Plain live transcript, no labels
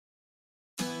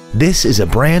This is a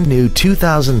brand new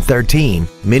 2013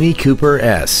 MINI Cooper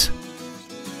S.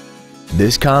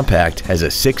 This compact has a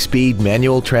 6-speed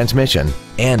manual transmission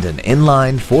and an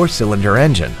inline 4-cylinder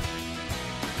engine.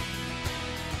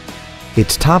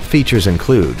 Its top features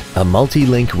include a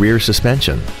multi-link rear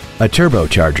suspension, a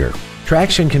turbocharger,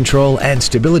 traction control and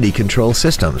stability control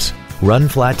systems,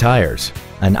 run-flat tires,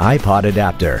 an iPod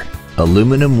adapter,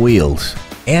 aluminum wheels,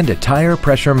 and a tire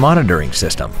pressure monitoring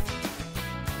system.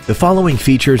 The following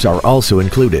features are also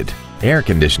included: air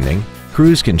conditioning,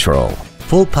 cruise control,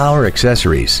 full power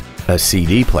accessories, a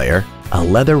CD player, a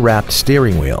leather-wrapped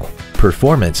steering wheel,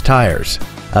 performance tires,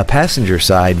 a passenger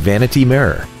side vanity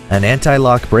mirror, an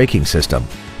anti-lock braking system,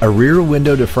 a rear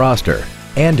window defroster,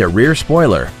 and a rear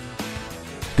spoiler.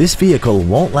 This vehicle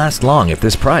won't last long at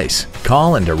this price.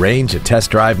 Call and arrange a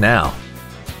test drive now.